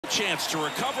chance to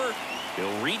recover.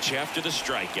 He'll reach after the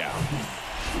strikeout.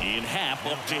 Ian Happ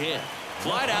up to hit.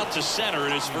 Flied out to center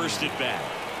in his first at bat.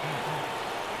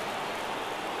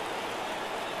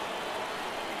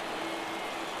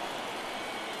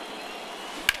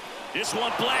 This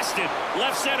one blasted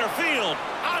left center field,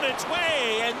 on its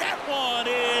way, and that one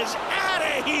is out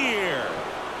of here.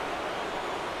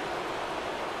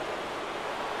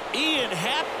 Ian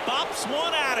Happ bops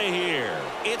one out of here.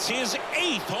 It's his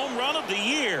 8th home run of the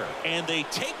year, and they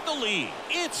take the lead.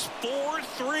 It's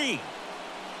 4-3.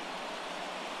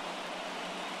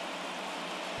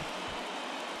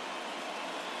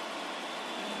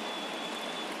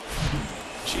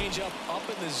 Changeup up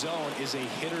in the zone is a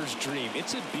hitter's dream.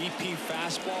 It's a BP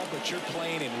fastball, but you're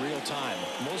playing in real time.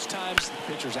 Most times the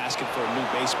pitcher's asking for a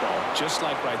new baseball, just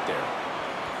like right there.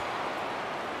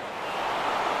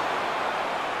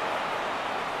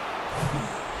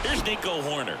 Here's Nico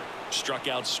Hoerner. Struck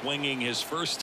out swinging his first